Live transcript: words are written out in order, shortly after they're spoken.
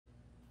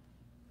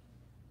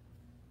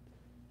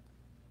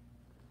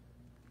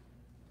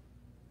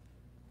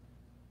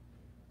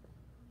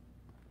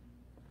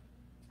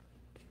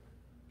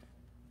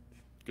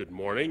Good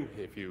morning.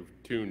 If you've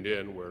tuned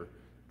in, we're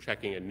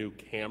checking a new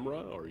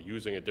camera or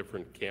using a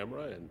different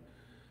camera and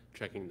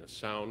checking the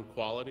sound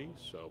quality,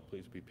 so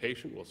please be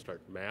patient. We'll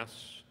start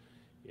Mass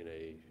in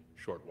a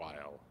short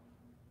while.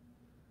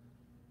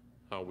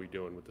 How are we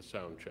doing with the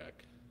sound check?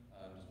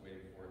 I'm just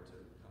waiting for it to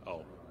come through on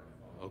my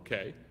phone.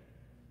 Okay.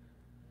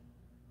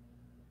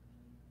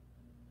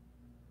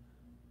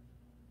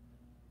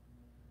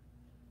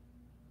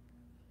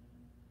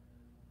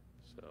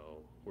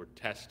 So we're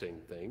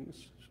testing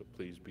things, so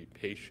please be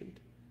patient.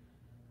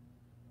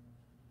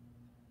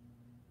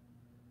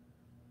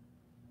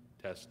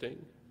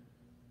 Testing.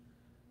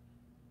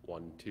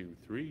 1, 2,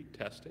 3,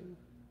 testing.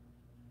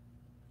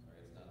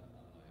 Sorry, it's not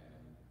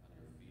on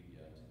your feed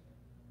yet.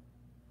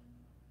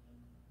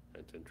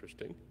 That's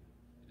interesting.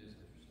 It is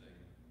interesting.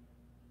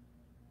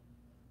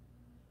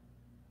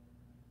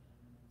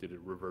 Did it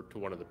revert to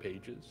one of the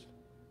pages?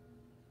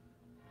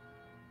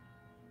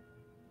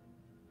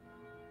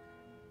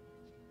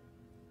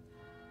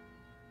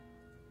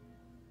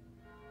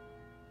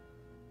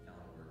 Now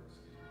it works.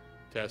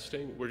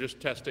 Testing. We're just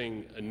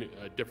testing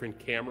a different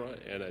camera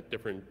and a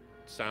different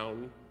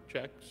sound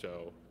check,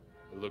 so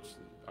it looks,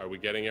 are we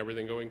getting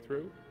everything going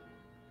through?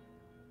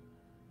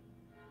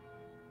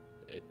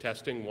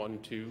 Testing, 1,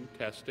 2,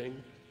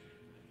 testing.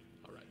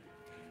 All right.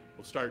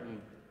 We'll start in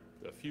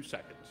a few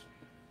seconds.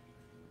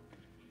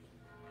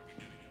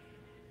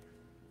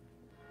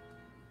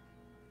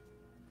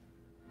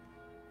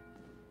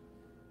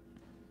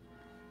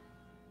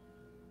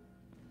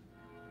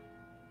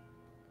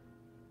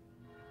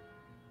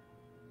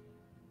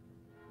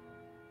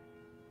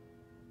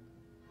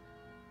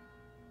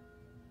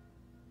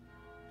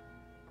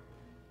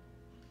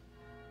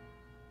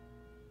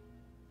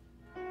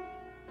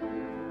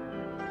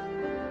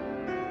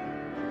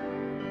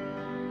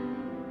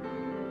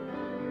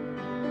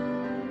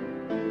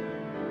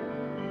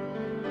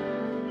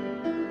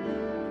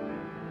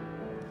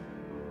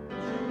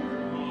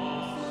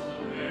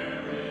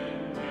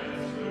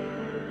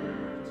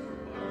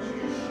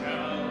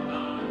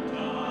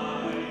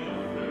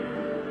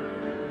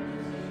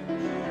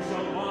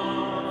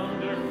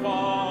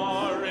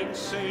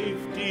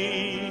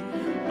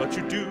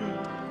 You do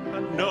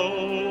not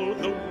know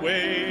the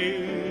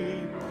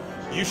way.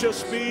 You shall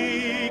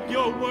speak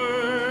your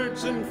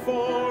words in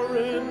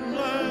foreign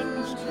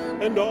lands,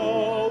 and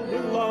all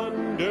will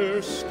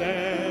understand.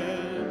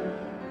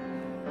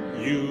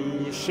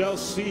 You shall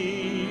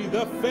see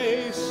the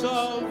face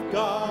of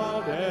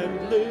God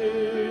and live.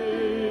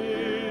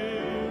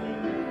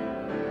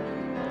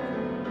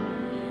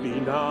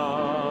 Be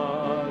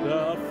not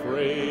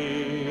afraid.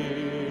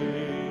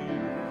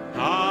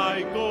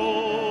 I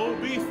go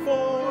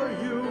before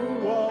you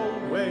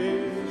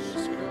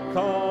always.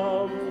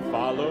 Come,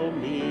 follow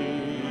me,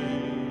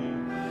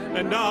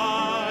 and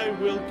I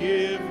will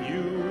give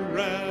you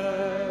rest.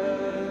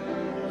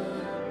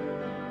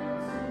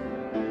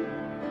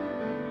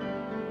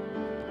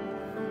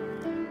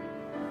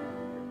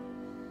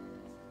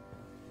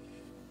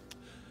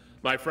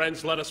 My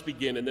friends, let us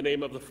begin in the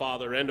name of the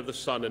Father, and of the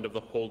Son, and of the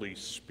Holy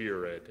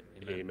Spirit.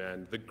 Amen.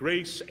 Amen. The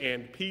grace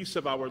and peace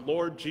of our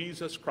Lord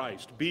Jesus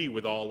Christ be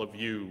with all of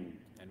you.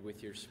 And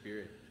with your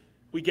spirit.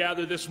 We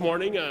gather this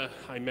morning.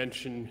 I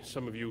mentioned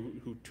some of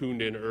you who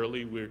tuned in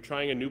early. We're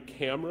trying a new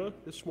camera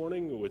this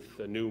morning with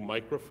a new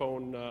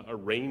microphone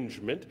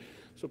arrangement.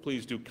 So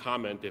please do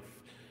comment if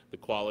the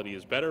quality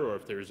is better or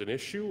if there's an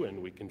issue,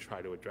 and we can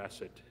try to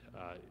address it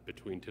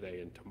between today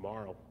and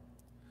tomorrow.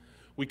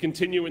 We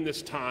continue in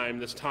this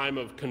time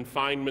of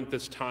confinement,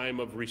 this time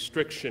of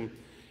restriction,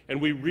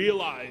 and we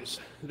realize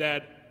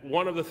that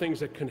one of the things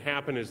that can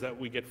happen is that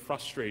we get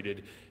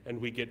frustrated and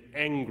we get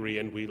angry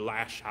and we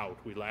lash out.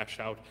 We lash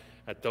out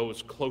at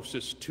those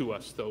closest to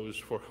us,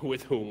 those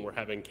with whom we're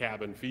having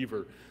cabin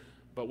fever.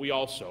 But we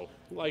also,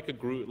 like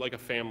a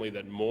family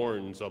that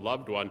mourns a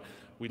loved one,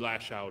 we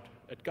lash out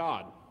at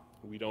God.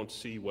 We don't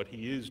see what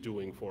He is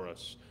doing for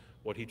us,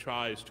 what He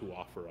tries to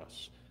offer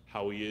us,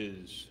 how He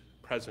is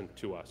present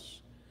to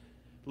us.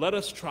 Let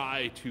us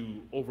try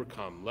to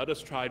overcome. Let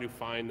us try to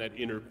find that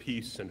inner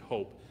peace and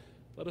hope.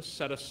 Let us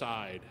set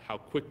aside how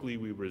quickly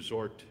we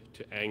resort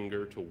to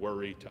anger, to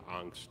worry, to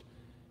angst,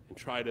 and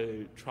try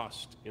to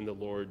trust in the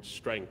Lord's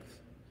strength,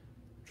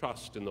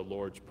 trust in the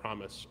Lord's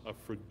promise of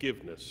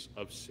forgiveness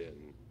of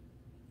sin.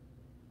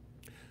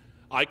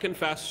 I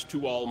confess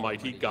to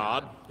Almighty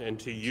God and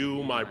to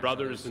you, my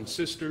brothers and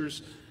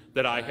sisters,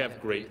 that I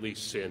have greatly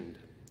sinned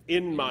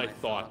in my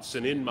thoughts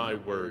and in my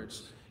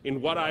words, in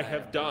what I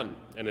have done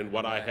and in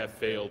what I have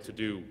failed to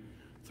do,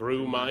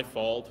 through my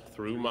fault,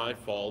 through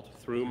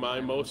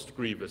my most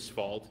grievous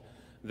fault.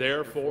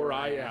 Therefore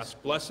I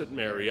ask Blessed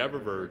Mary, ever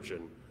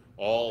Virgin,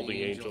 all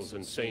the angels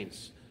and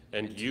saints,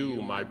 and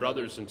you, my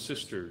brothers and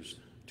sisters,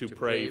 to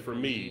pray for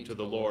me to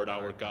the Lord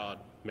our God.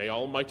 May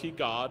Almighty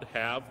God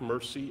have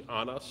mercy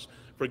on us,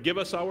 forgive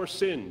us our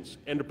sins,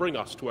 and bring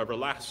us to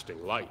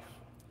everlasting life.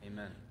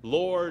 Amen.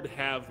 Lord,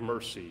 have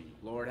mercy.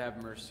 Lord,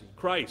 have mercy.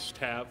 Christ,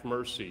 have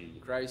mercy.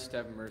 Christ,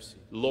 have mercy.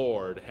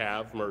 Lord,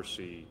 have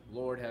mercy.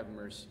 Lord, have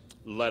mercy.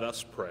 Let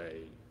us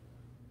pray.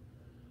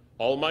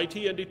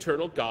 Almighty and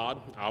eternal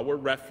God, our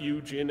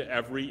refuge in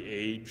every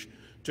age,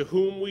 to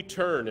whom we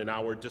turn in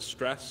our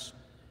distress,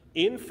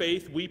 in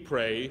faith we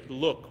pray,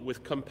 look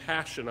with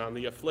compassion on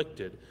the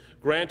afflicted,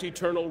 grant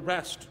eternal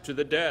rest to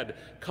the dead,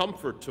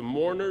 comfort to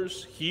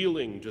mourners,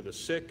 healing to the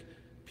sick,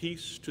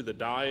 peace to the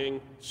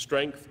dying,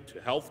 strength to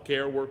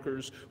healthcare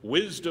workers,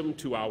 wisdom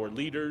to our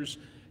leaders,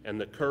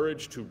 and the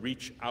courage to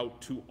reach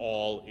out to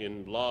all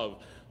in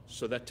love,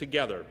 so that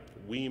together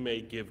we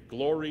may give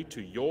glory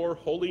to your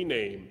holy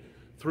name,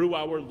 through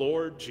our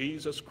Lord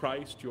Jesus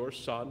Christ, your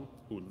Son,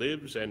 who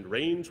lives and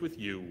reigns with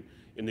you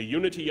in the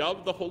unity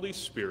of the Holy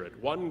Spirit,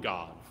 one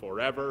God,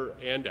 forever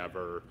and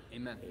ever.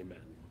 Amen. Amen.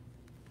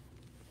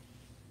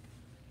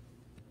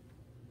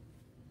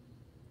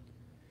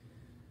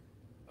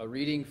 A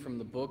reading from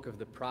the book of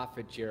the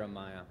prophet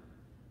Jeremiah.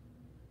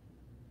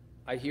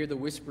 I hear the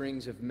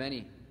whisperings of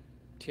many,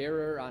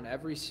 terror on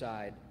every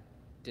side.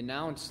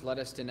 Denounce, let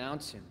us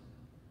denounce him.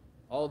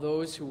 All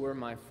those who were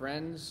my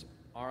friends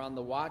are on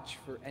the watch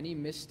for any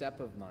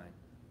misstep of mine.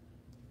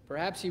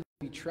 Perhaps he will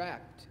be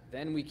tracked,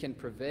 then we can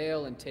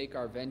prevail and take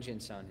our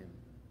vengeance on him.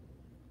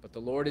 But the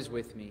Lord is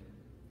with me,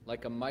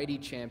 like a mighty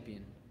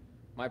champion.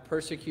 My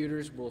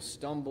persecutors will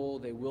stumble,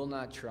 they will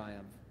not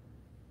triumph.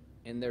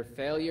 In their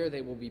failure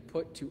they will be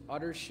put to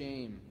utter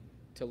shame,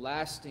 to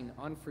lasting,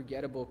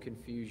 unforgettable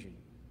confusion.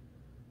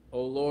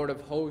 O Lord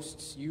of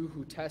hosts, you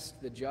who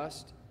test the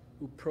just,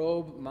 who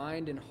probe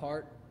mind and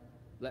heart,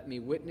 let me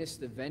witness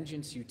the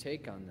vengeance you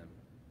take on them.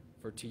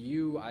 For to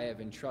you I have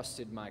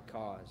entrusted my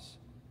cause.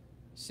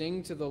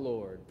 Sing to the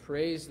Lord,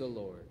 praise the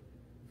Lord,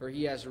 for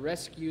he has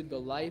rescued the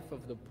life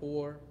of the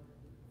poor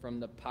from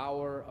the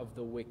power of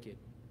the wicked.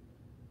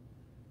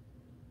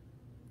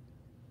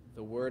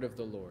 The word of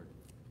the Lord.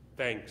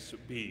 Thanks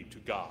be to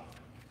God.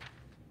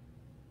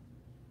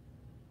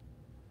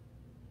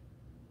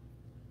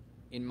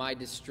 In my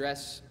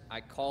distress I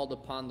called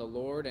upon the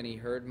Lord, and he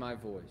heard my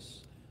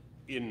voice.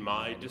 In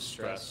my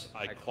distress,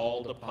 I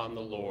called upon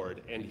the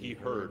Lord, and he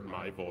heard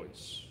my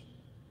voice.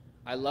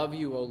 I love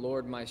you, O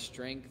Lord, my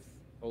strength,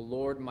 O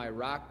Lord, my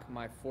rock,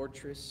 my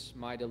fortress,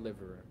 my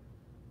deliverer.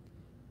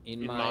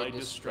 In my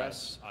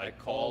distress, I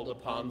called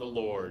upon the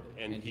Lord,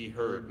 and he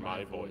heard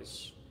my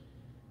voice.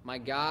 My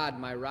God,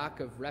 my rock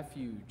of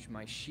refuge,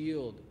 my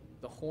shield,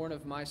 the horn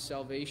of my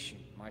salvation,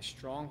 my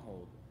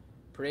stronghold.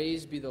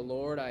 Praise be the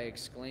Lord, I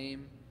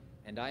exclaim,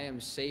 and I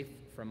am safe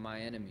from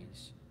my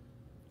enemies.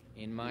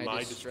 In my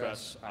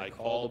distress, I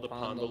called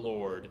upon the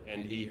Lord,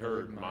 and he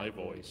heard my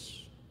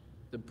voice.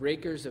 The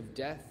breakers of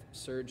death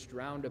surged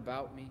round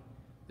about me.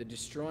 The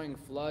destroying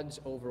floods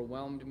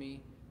overwhelmed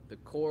me. The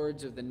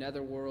cords of the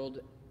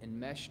netherworld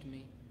enmeshed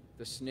me.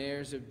 The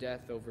snares of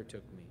death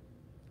overtook me.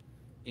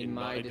 In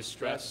my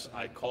distress,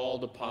 I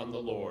called upon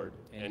the Lord,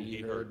 and he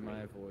heard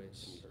my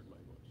voice.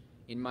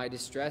 In my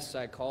distress,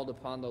 I called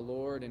upon the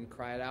Lord and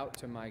cried out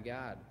to my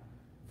God.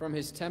 From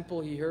his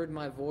temple he heard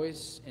my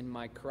voice, and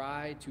my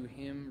cry to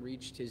him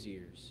reached his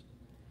ears.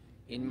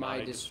 In my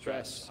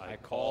distress I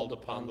called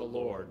upon the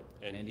Lord,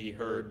 and he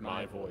heard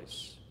my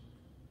voice.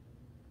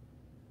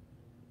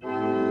 Glory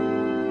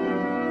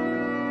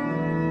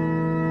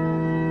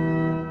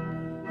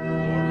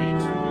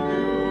to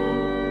you,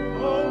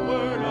 O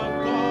Word of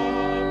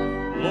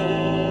God,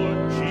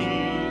 Lord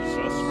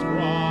Jesus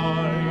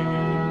Christ.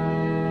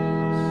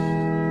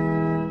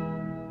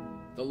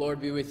 The Lord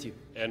be with you.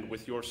 And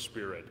with your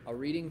spirit. A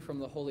reading from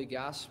the Holy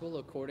Gospel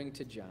according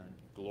to John.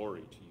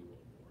 Glory to you, O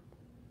Lord.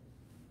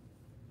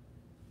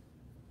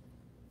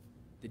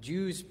 The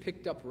Jews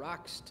picked up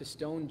rocks to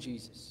stone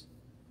Jesus.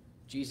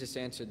 Jesus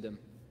answered them,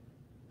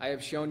 I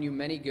have shown you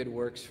many good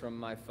works from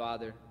my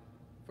Father.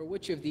 For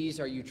which of these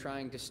are you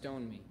trying to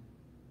stone me?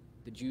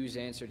 The Jews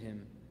answered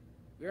him,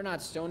 We are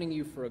not stoning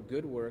you for a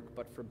good work,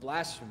 but for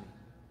blasphemy.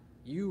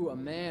 You, a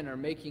man, are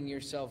making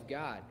yourself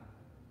God.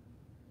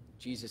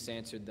 Jesus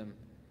answered them,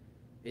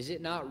 Is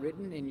it not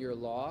written in your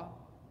law,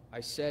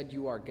 I said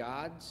you are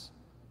gods?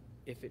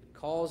 If it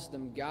calls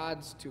them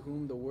gods to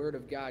whom the word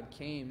of God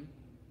came,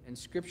 and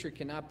Scripture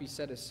cannot be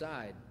set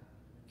aside,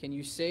 can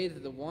you say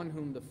that the one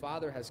whom the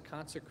Father has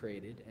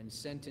consecrated and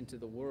sent into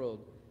the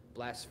world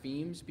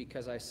blasphemes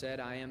because I said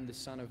I am the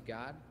Son of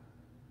God?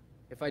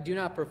 If I do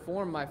not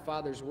perform my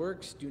Father's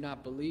works, do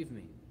not believe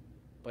me.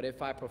 But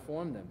if I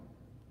perform them,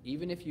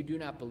 even if you do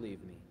not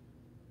believe me,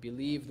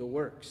 believe the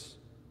works,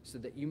 so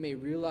that you may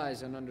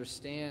realize and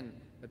understand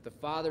that the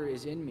Father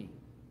is in me,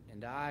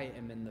 and I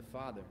am in the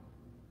Father.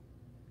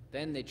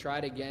 Then they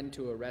tried again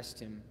to arrest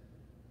him,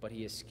 but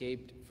he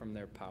escaped from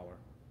their power.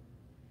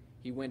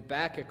 He went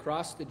back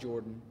across the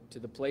Jordan to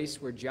the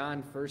place where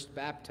John first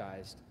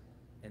baptized,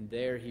 and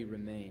there he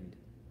remained.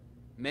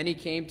 Many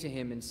came to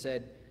him and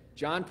said,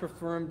 John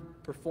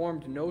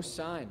performed no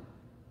sign,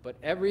 but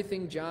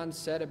everything John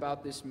said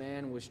about this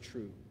man was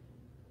true.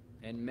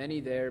 And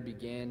many there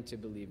began to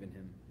believe in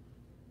him.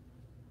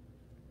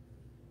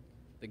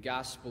 The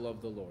Gospel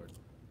of the Lord.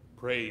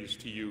 Praise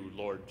to you,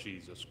 Lord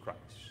Jesus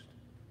Christ.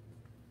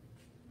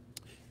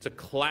 It's a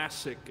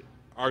classic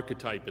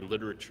archetype in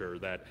literature,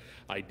 that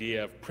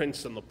idea of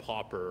Prince and the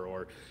Pauper,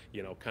 or,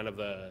 kind of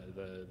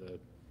the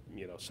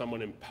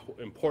someone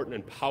important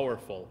and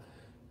powerful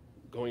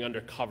going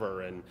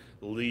undercover and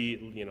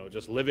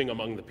just living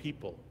among the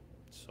people.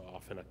 It's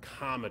often a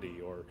comedy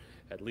or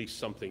at least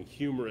something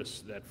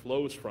humorous that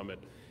flows from it.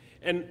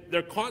 And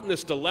they're caught in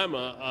this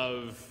dilemma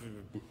of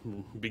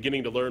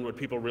beginning to learn what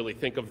people really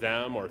think of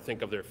them or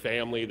think of their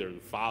family, their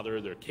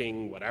father, their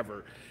king,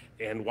 whatever,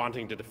 and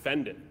wanting to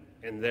defend it,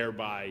 and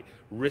thereby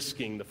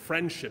risking the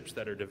friendships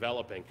that are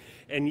developing.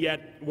 And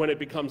yet, when it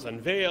becomes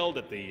unveiled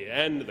at the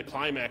end, the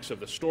climax of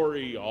the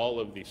story, all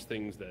of these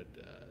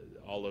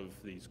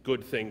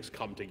good things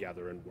come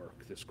together and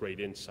work, this great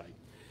insight.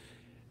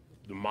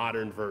 The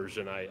modern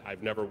version,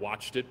 I've never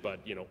watched it, but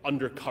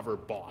undercover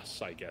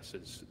boss, I guess,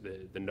 is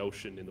the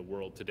notion in the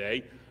world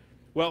today.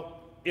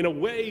 Well, in a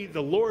way,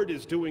 the Lord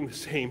is doing the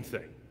same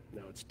thing.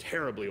 Now, it's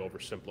terribly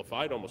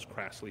oversimplified, almost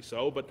crassly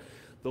so, but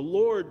the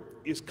Lord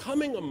is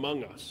coming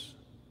among us,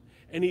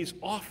 and he's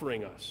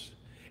offering us.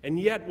 And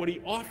yet, what he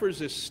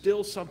offers is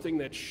still something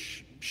that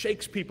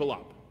shakes people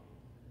up,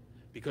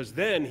 because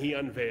then he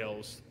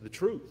unveils the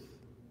truth.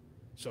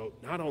 So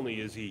not only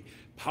is he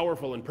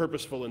powerful and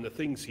purposeful in the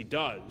things he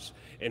does,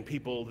 and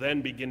people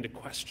then begin to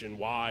question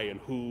why and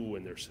who,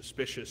 and they're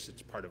suspicious.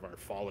 It's part of our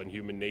fallen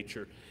human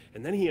nature.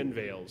 And then he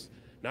unveils,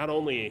 not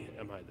only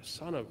am I the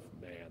Son of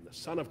Man, the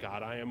Son of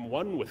God, I am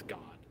one with God.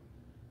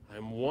 I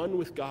am one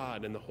with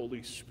God and the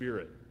Holy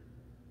Spirit.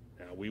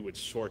 Now, we would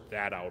sort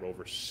that out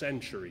over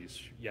centuries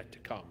yet to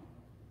come.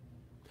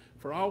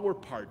 For our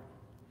part,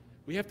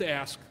 we have to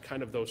ask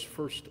kind of those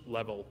first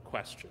level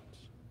questions.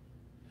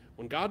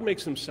 When God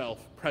makes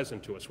himself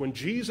present to us, when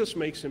Jesus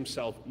makes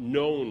himself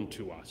known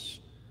to us,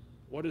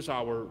 what is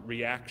our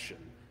reaction?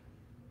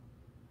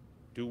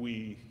 Do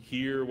we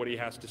hear what he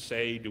has to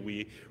say? Do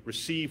we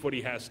receive what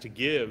he has to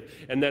give?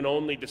 And then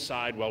only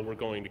decide, well, we're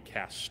going to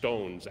cast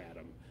stones at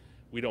him.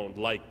 We don't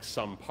like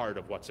some part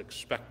of what's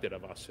expected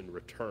of us in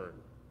return.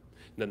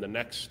 And then the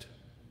next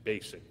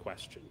basic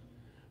question,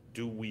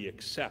 do we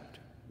accept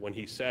when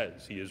he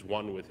says he is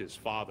one with his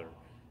Father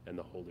and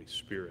the Holy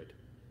Spirit,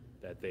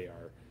 that they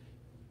are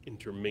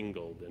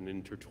intermingled and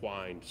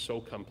intertwined so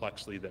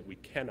complexly that we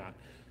cannot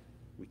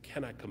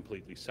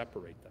completely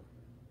separate them.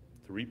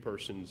 Three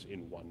persons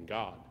in one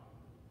God.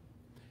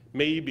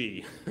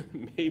 Maybe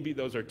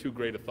those are too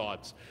great a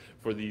thoughts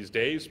for these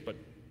days, but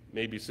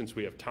maybe since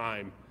we have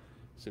time,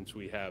 since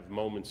we have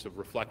moments of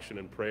reflection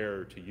and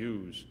prayer to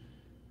use,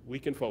 we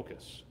can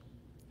focus.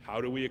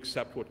 How do we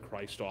accept what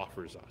Christ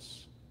offers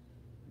us?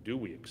 Do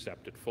we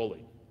accept it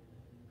fully?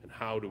 And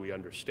how do we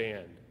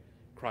understand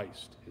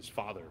Christ, his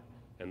Father,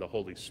 and the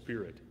Holy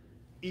Spirit,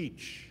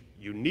 each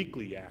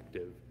uniquely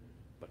active,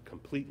 but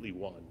completely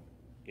one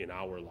in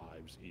our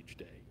lives each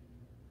day?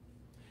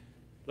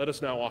 Let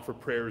us now offer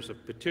prayers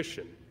of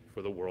petition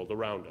for the world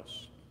around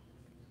us.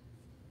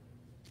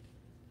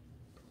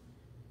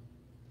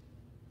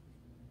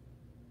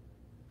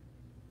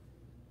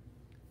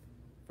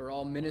 For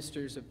all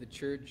ministers of the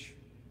Church,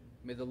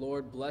 may the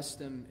Lord bless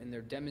them in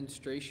their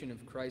demonstration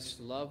of Christ's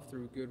love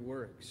through good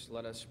works.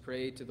 Let us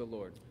pray to the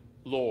Lord.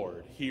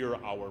 Lord, hear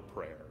our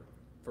prayer.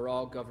 For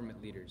all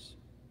government leaders,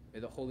 may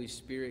the Holy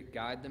Spirit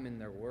guide them in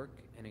their work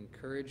and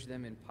encourage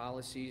them in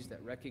policies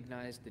that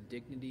recognize the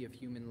dignity of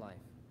human life.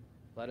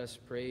 Let us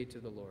pray to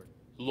the Lord.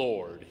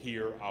 Lord,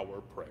 hear our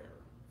prayer.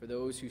 For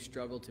those who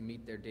struggle to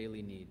meet their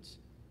daily needs,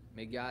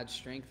 may God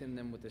strengthen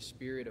them with a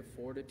spirit of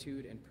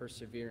fortitude and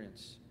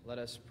perseverance. Let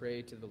us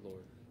pray to the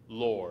Lord.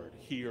 Lord,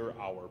 hear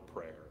our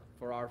prayer.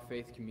 For our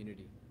faith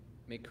community,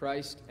 may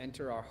Christ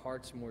enter our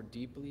hearts more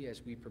deeply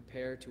as we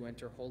prepare to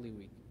enter Holy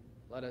Week.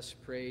 Let us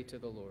pray to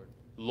the Lord.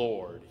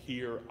 Lord,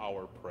 hear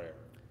our prayer.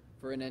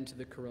 For an end to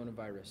the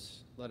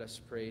coronavirus, let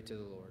us pray to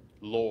the Lord.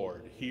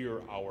 Lord,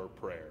 hear our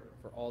prayer.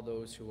 For all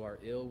those who are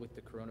ill with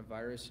the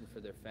coronavirus and for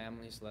their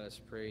families, let us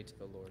pray to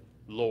the Lord.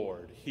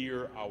 Lord,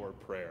 hear our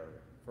prayer.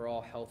 For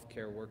all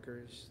healthcare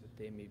workers, that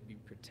they may be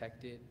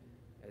protected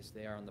as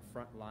they are on the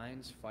front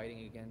lines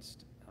fighting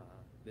against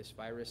this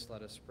virus,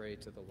 let us pray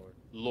to the Lord.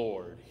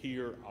 Lord,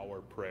 hear our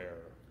prayer.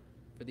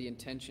 For the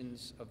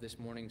intentions of this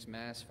morning's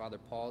Mass, Father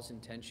Paul's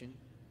intention,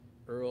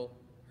 Earl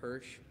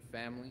Hirsch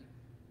family,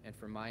 and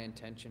for my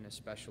intention, a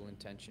special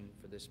intention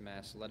for this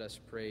Mass, let us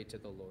pray to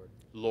the Lord.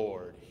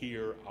 Lord,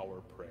 hear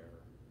our prayer.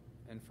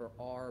 And for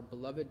our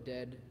beloved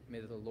dead, may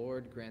the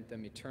Lord grant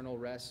them eternal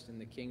rest in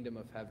the kingdom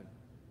of heaven.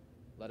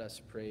 Let us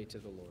pray to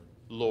the Lord.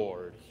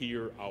 Lord,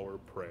 hear our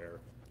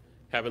prayer.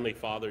 Heavenly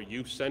Father,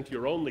 you sent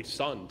your only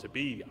Son to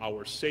be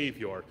our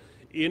Savior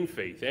in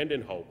faith and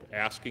in hope.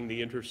 Asking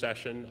the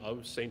intercession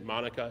of St.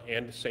 Monica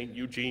and St.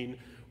 Eugene,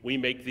 we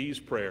make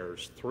these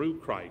prayers through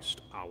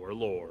Christ our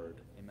Lord.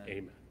 Amen.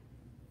 Amen.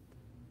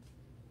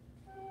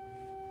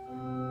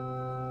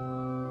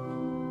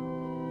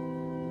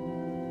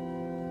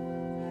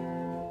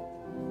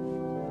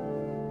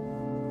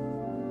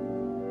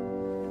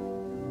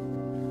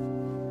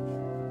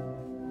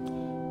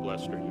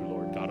 Blessed are you,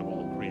 Lord, God of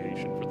all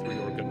creation, for through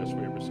your goodness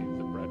we have received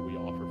the bread we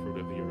offer, fruit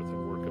of the earth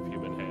and work of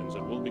human hands,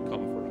 and will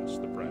become for us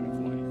the bread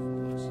of life.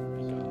 Blessed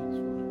be God.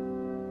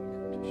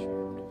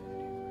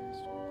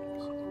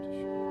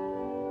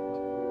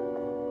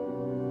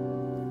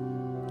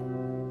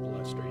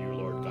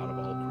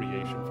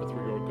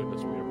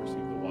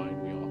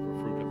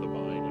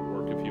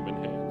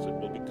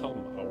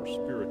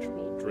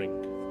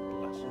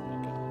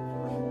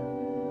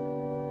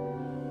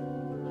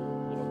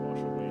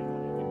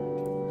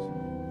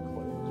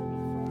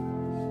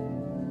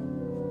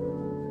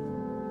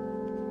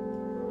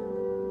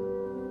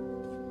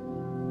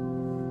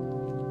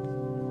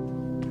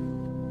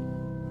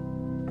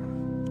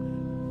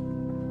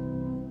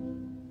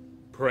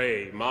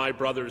 Pray, my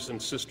brothers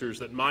and sisters,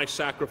 that my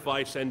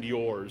sacrifice and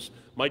yours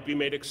might be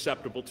made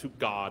acceptable to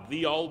God,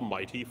 the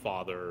Almighty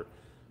Father.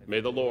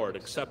 May the Lord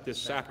accept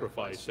this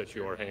sacrifice at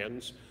your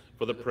hands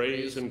for the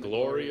praise and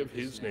glory of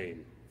his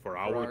name, for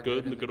our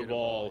good and the good of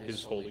all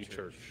his holy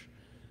church.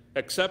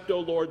 Accept, O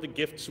Lord, the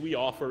gifts we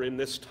offer in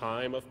this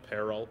time of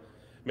peril.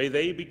 May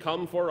they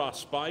become for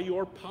us, by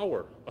your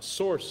power, a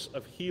source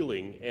of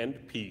healing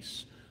and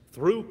peace.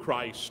 Through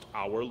Christ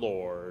our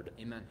Lord.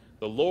 Amen.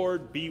 The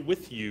Lord be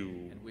with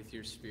you. And with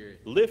your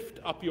spirit. Lift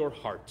up your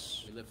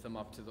hearts. We lift them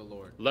up to the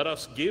Lord. Let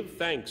us give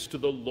thanks to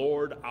the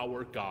Lord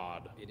our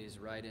God. It is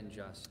right and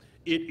just.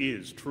 It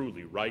is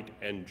truly right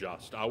and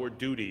just, our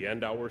duty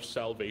and our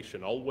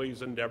salvation,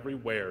 always and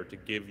everywhere to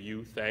give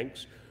you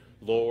thanks,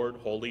 Lord,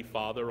 Holy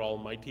Father,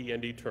 Almighty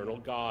and eternal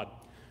God.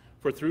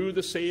 For through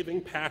the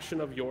saving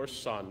passion of your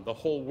Son, the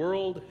whole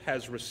world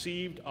has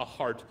received a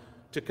heart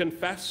to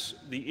confess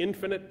the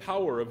infinite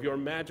power of your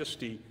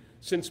majesty,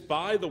 since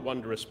by the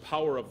wondrous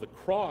power of the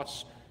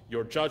cross,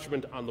 your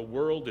judgment on the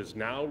world is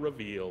now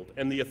revealed,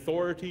 and the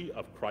authority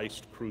of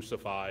Christ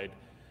crucified.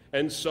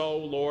 And so,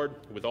 Lord,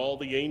 with all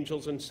the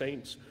angels and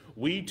saints,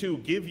 we too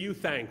give you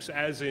thanks,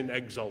 as in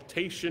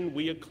exaltation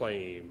we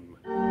acclaim.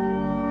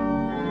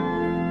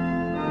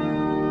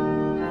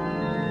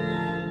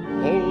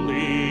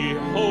 Holy,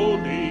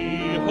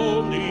 holy,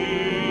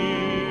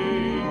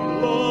 holy,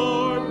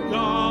 Lord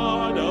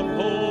God of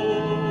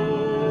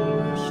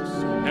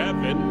hosts,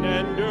 heaven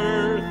and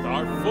earth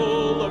are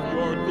full of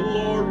your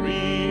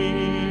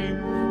glory.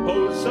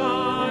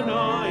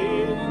 Hosanna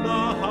in the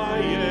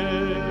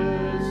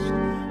highest.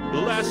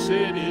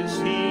 Blessed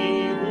is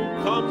he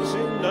who comes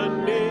in the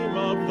name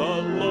of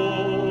the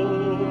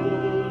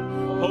Lord.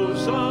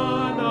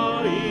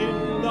 Hosanna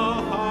in the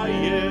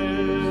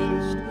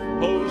highest.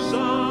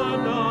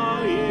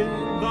 Hosanna in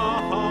the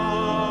highest.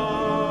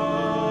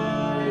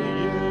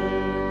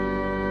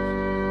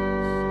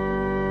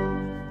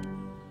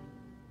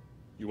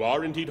 You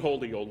are indeed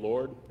holy, O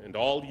Lord, and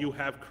all you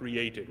have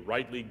created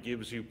rightly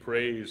gives you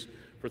praise.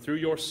 For through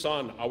your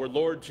Son, our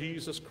Lord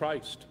Jesus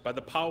Christ, by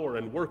the power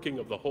and working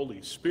of the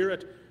Holy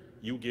Spirit,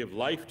 you give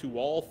life to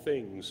all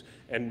things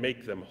and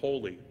make them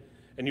holy.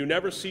 And you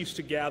never cease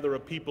to gather a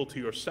people to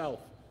yourself,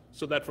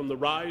 so that from the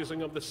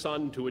rising of the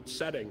sun to its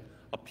setting,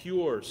 a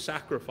pure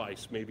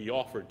sacrifice may be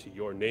offered to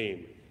your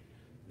name.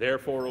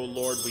 Therefore, O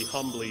Lord, we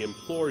humbly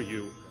implore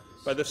you,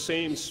 by the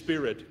same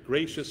Spirit,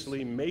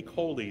 graciously make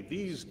holy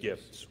these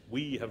gifts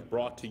we have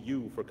brought to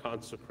you for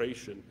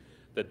consecration,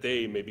 that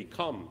they may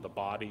become the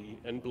body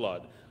and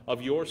blood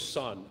of your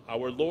Son,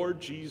 our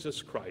Lord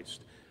Jesus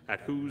Christ,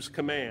 at whose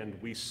command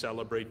we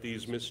celebrate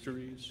these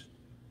mysteries.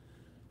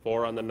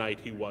 For on the night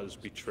he was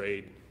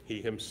betrayed,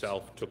 he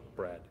himself took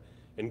bread,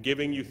 and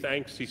giving you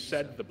thanks, he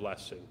said the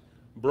blessing,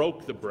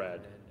 broke the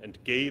bread, and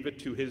gave it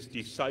to his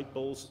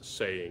disciples,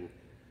 saying,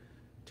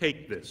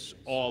 "Take this,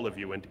 all of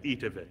you, and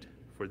eat of it,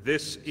 for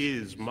this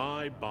is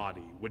my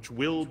body, which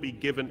will be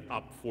given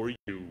up for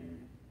you."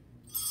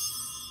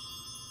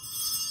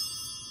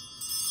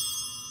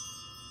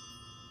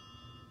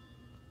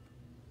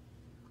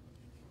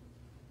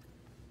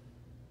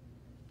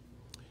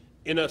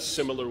 In a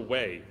similar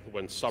way,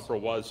 when supper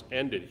was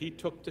ended, he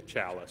took the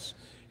chalice,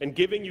 and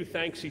giving you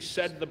thanks, he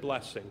said the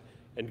blessing,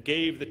 and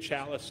gave the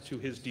chalice to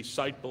his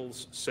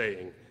disciples,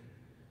 saying,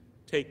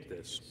 "Take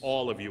this,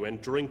 all of you,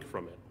 and drink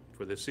from it,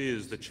 for this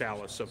is the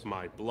chalice of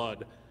my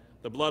blood,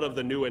 the blood of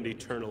the new and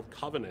eternal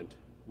covenant,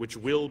 which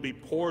will be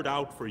poured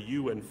out for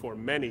you and for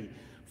many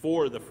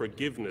for the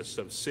forgiveness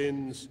of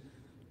sins.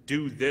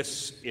 Do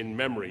this in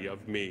memory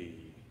of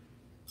me."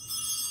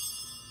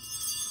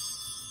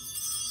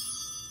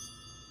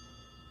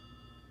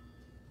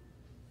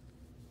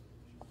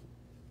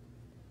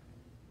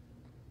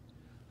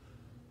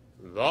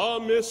 The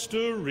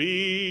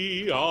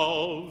mystery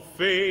of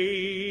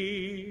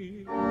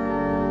faith.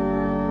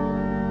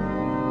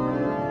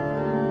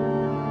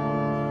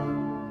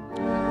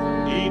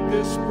 Eat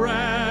this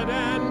bread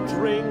and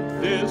drink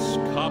this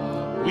cup.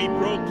 We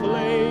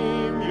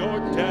proclaim your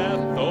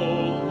death,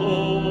 O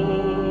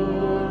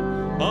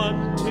Lord,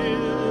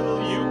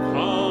 until you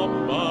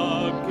come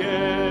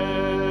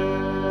again.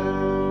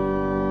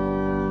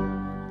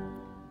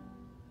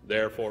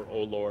 Therefore,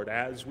 O Lord,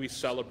 as we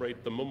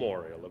celebrate the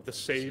memorial of the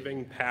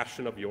saving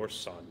passion of your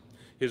Son,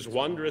 his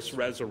wondrous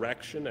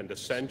resurrection and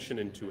ascension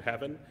into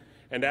heaven,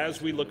 and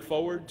as we look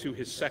forward to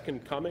his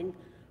second coming,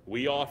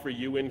 we offer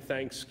you in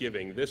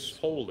thanksgiving this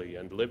holy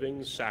and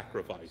living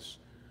sacrifice.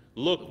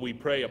 Look, we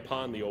pray,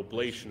 upon the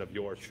oblation of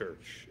your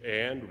church,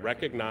 and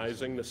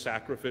recognizing the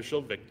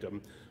sacrificial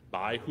victim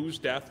by whose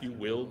death you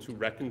will to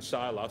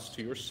reconcile us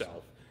to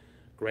yourself,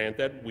 grant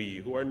that we,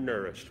 who are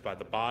nourished by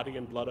the body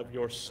and blood of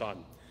your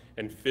Son,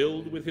 and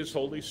filled with his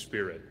Holy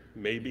Spirit,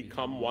 may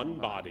become one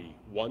body,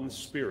 one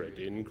spirit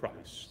in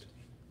Christ.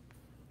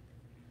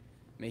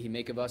 May he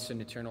make of us an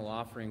eternal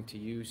offering to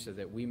you, so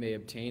that we may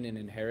obtain an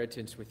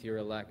inheritance with your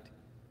elect,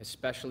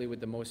 especially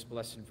with the most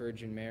blessed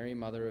Virgin Mary,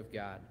 Mother of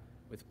God,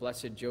 with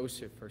blessed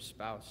Joseph, her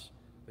spouse,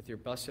 with your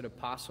blessed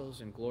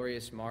apostles and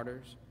glorious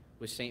martyrs,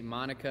 with St.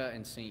 Monica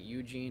and St.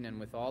 Eugene, and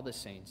with all the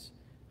saints,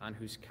 on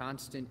whose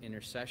constant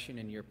intercession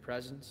in your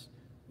presence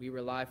we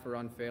rely for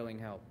unfailing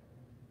help.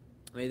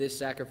 May this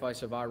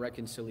sacrifice of our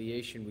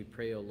reconciliation, we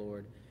pray, O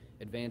Lord,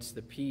 advance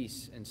the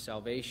peace and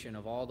salvation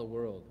of all the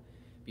world.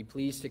 Be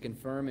pleased to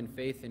confirm in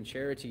faith and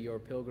charity your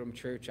pilgrim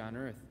church on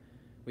earth,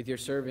 with your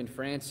servant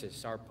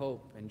Francis, our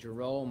Pope, and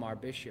Jerome, our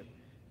Bishop,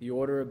 the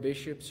order of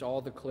bishops,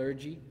 all the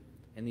clergy,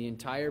 and the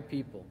entire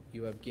people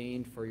you have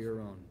gained for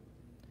your own.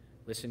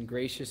 Listen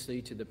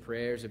graciously to the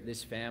prayers of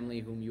this family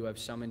whom you have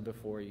summoned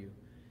before you.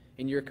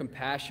 In your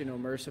compassion, O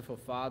merciful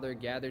Father,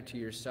 gather to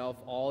yourself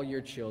all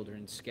your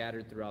children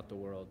scattered throughout the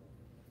world.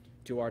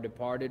 To our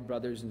departed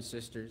brothers and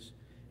sisters,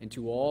 and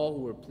to all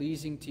who are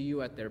pleasing to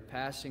you at their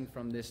passing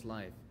from this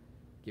life,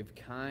 give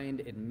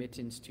kind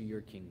admittance to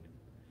your kingdom.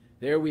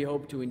 There we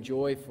hope to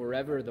enjoy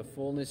forever the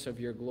fullness of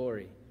your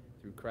glory,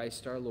 through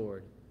Christ our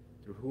Lord,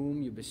 through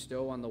whom you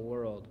bestow on the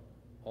world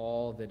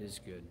all that is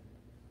good.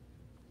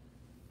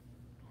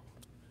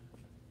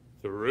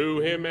 Through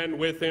him and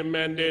with him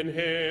and in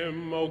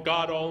him, O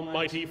God,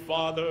 Almighty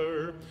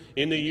Father,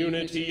 in the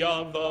unity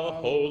of the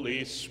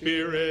Holy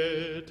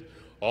Spirit,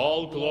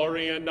 all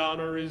glory and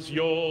honor is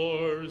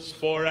yours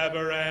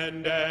forever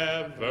and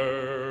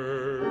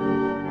ever.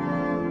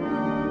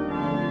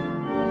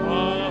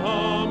 Amen,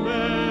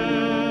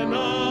 amen,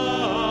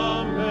 amen,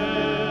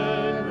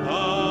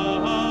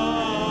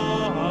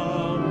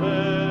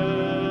 amen,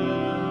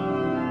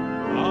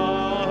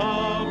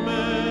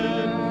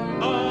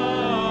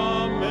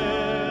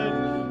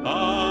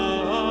 amen,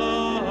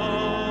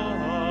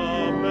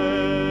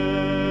 amen.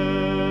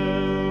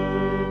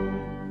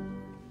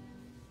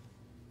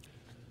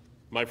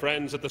 My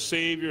friends, at the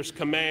Savior's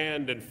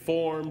command and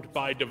formed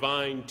by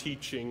divine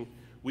teaching,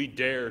 we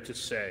dare to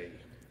say,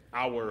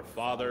 Our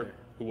Father,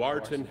 who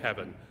art in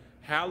heaven,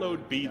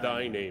 hallowed be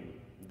thy name.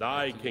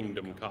 Thy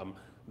kingdom come,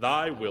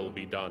 thy will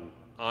be done,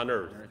 on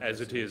earth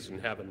as it is in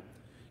heaven.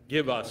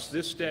 Give us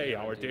this day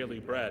our daily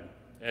bread,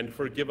 and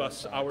forgive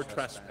us our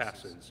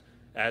trespasses,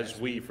 as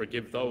we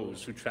forgive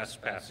those who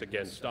trespass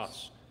against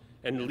us.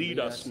 And lead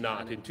us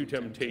not into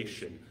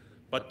temptation,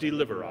 but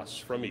deliver us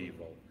from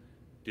evil.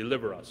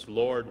 Deliver us,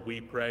 Lord, we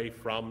pray,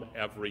 from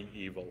every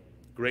evil.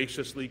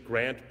 Graciously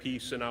grant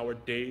peace in our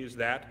days,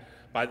 that,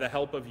 by the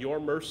help of your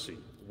mercy,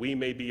 we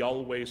may be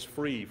always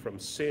free from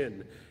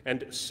sin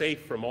and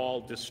safe from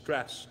all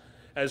distress,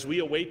 as we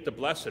await the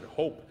blessed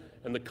hope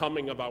and the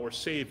coming of our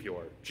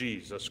Savior,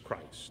 Jesus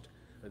Christ.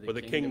 For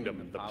the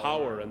kingdom, the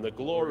power, and the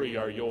glory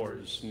are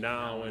yours,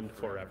 now and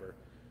forever.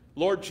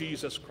 Lord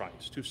Jesus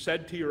Christ, who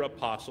said to your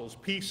apostles,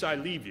 Peace I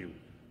leave you,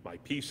 my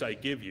peace I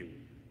give you,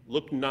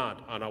 look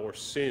not on our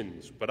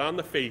sins, but on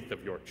the faith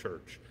of your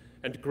church,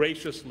 and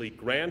graciously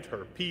grant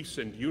her peace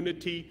and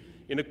unity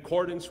in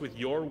accordance with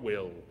your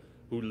will,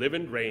 who live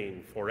and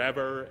reign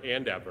forever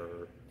and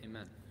ever.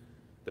 Amen.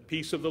 The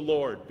peace of the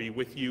Lord be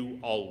with you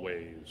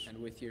always.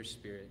 And with your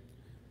spirit.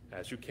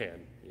 As you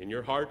can, in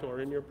your heart or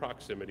in your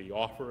proximity,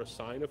 offer a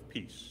sign of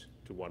peace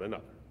to one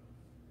another.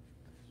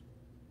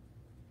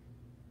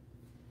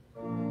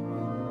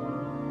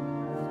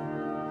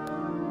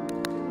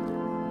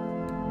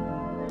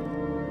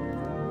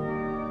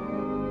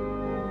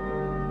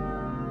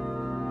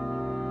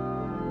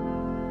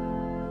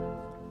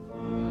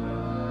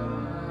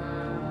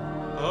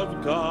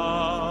 Of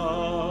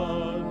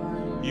God,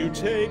 you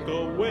take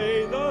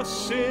away the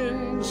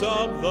sins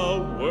of the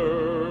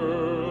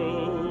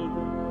world.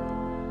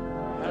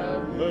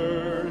 Have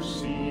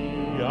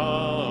mercy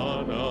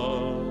on us.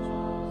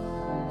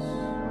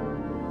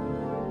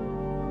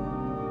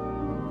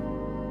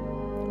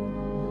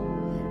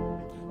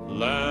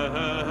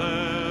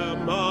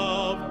 Lamb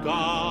of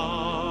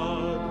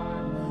God,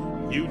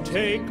 you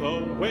take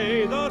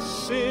away the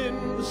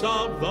sins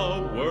of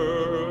the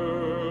world.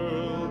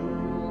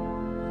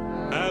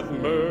 Have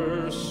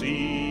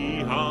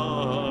mercy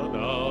on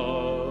us.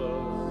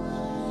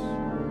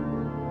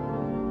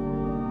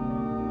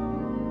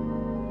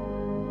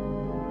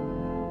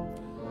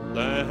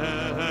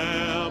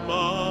 Lamb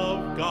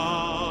of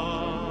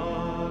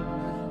God,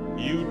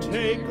 you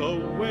take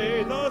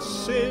away the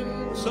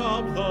sins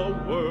of the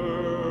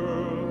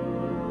world.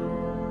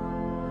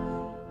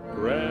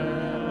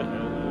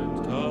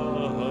 Grant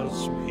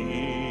us peace.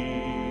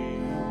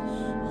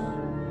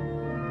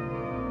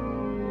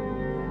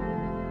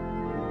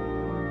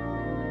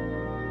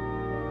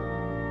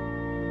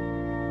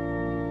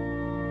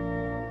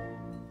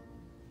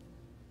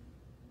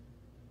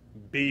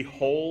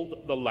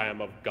 Behold the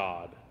Lamb of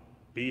God.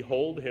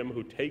 Behold him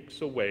who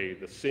takes away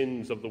the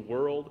sins of the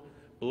world.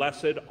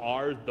 Blessed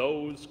are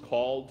those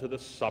called to the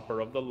supper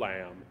of the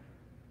Lamb.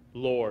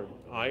 Lord,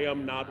 I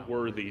am not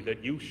worthy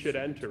that you should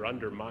enter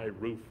under my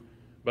roof,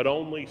 but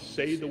only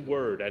say the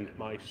word, and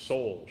my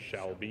soul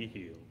shall be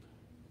healed.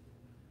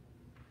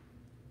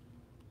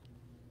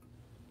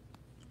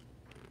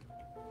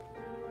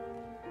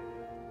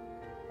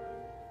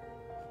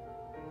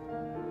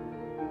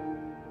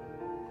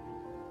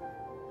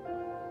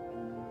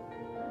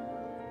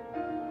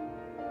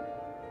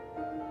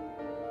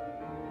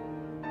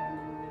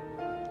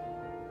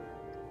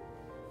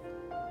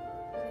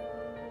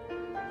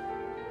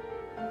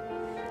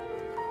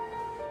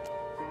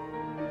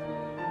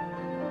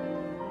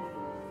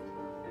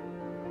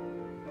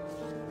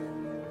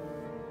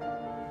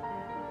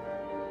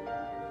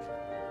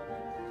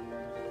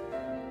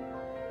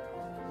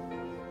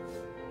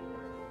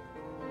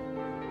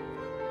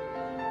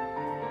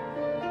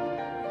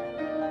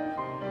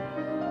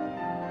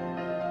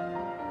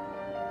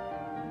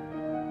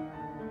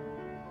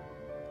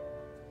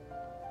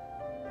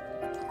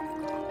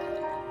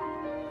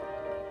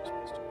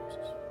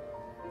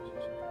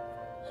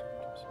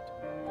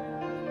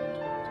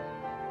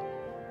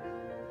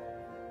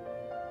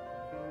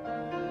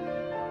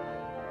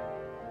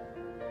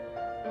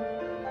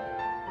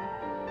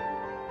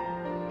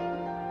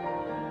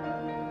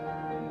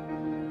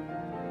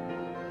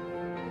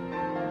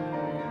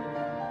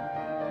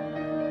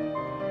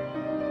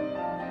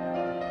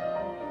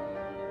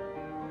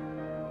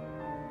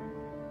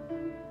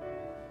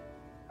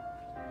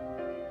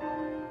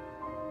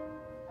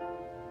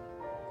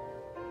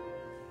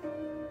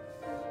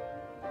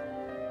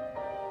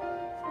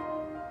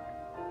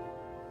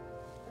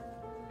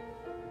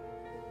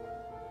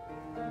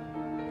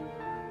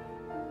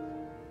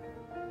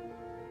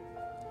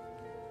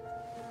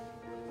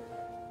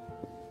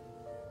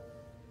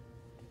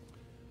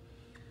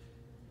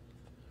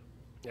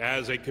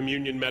 As a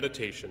communion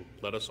meditation,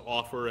 let us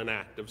offer an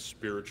act of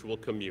spiritual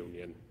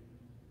communion.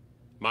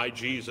 My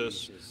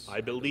Jesus,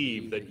 I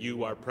believe that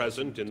you are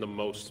present in the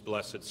most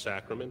blessed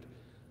sacrament.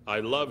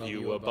 I love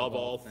you above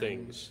all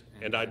things,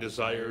 and I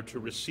desire to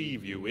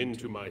receive you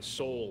into my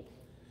soul.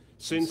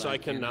 Since I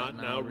cannot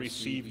now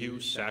receive you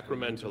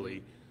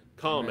sacramentally,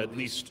 come at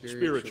least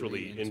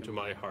spiritually into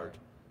my heart.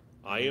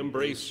 I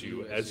embrace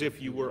you as if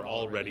you were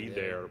already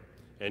there,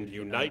 and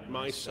unite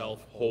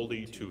myself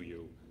wholly to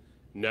you.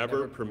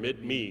 Never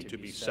permit me to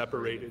be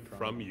separated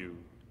from you.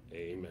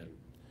 Amen.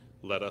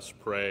 Let us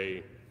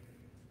pray.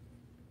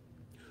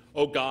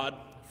 O God,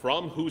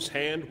 from whose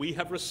hand we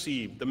have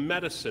received the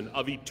medicine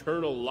of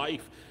eternal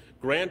life,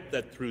 grant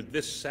that through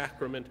this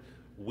sacrament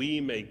we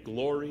may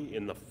glory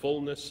in the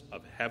fullness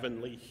of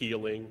heavenly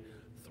healing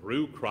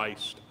through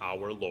Christ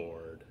our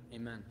Lord.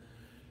 Amen.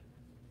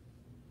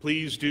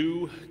 Please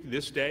do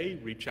this day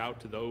reach out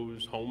to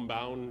those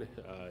homebound,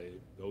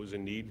 those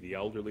in need, the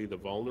elderly, the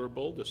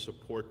vulnerable, to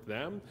support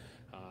them.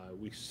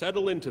 We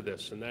settle into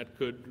this, and that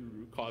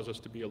could cause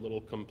us to be a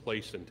little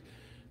complacent.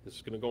 This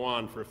is going to go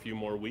on for a few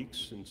more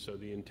weeks, and so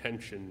the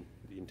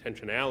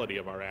intentionality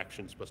of our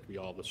actions must be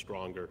all the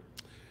stronger.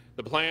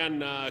 The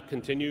plan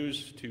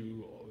continues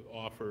to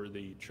offer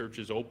the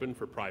churches open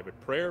for private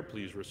prayer.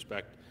 Please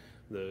respect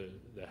the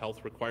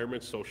health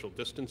requirements, social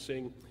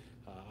distancing.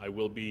 I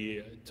will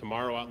be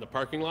tomorrow out in the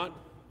parking lot,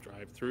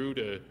 drive through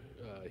to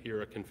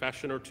hear a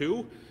confession or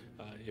two.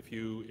 If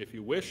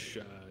you wish,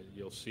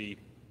 you'll see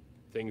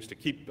things to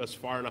keep us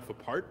far enough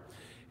apart.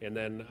 And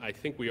then I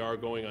think we are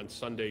going on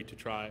Sunday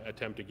to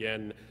attempt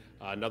again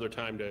another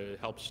time to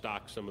help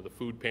stock some of the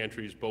food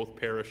pantries, both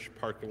parish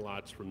parking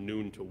lots from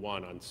noon to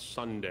 1 on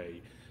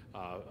Sunday,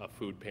 a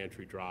food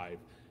pantry drive.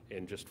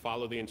 And just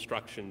follow the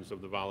instructions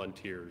of the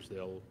volunteers.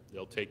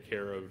 They'll take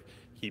care of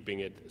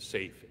keeping it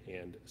safe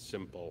and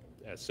simple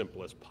as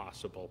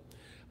possible.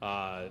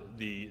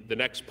 The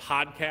next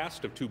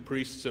podcast of Two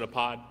Priests in a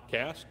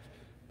Podcast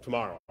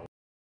tomorrow.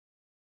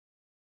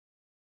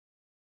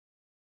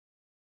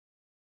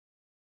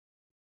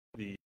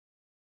 The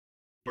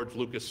George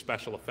Lucas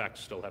special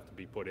effects still have to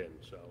be put in,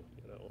 so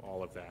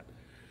all of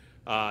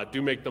that.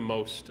 Do make the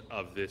most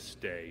of this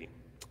day.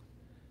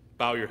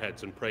 Bow your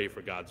heads and pray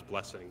for God's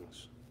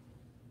blessings.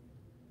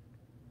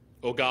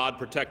 O God,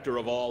 protector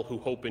of all who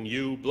hope in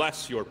you,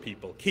 bless your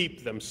people,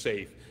 keep them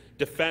safe,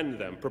 defend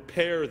them,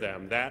 prepare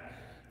them, that,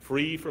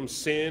 free from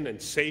sin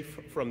and safe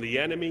from the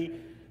enemy,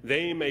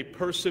 they may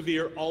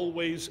persevere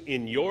always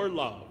in your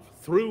love,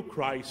 through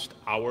Christ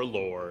our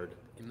Lord.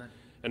 Amen.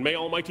 And may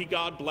Almighty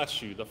God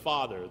bless you, the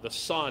Father, the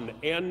Son,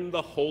 and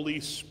the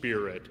Holy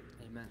Spirit.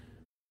 Amen.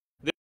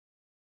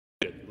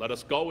 Let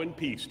us go in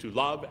peace to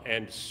love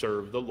and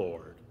serve the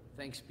Lord.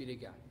 Thanks be to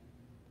God.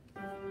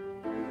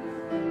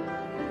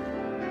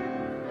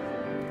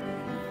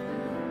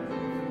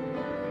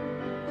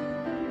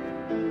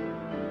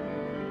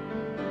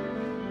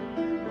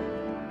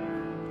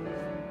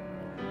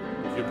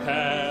 You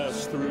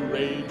pass through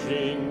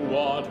raging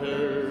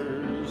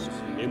waters,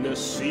 in the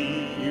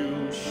sea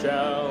you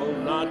shall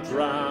not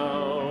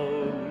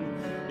drown.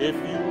 If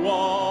you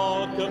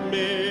walk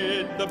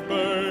amid the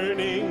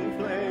burning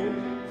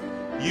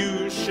flames,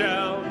 you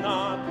shall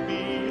not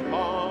be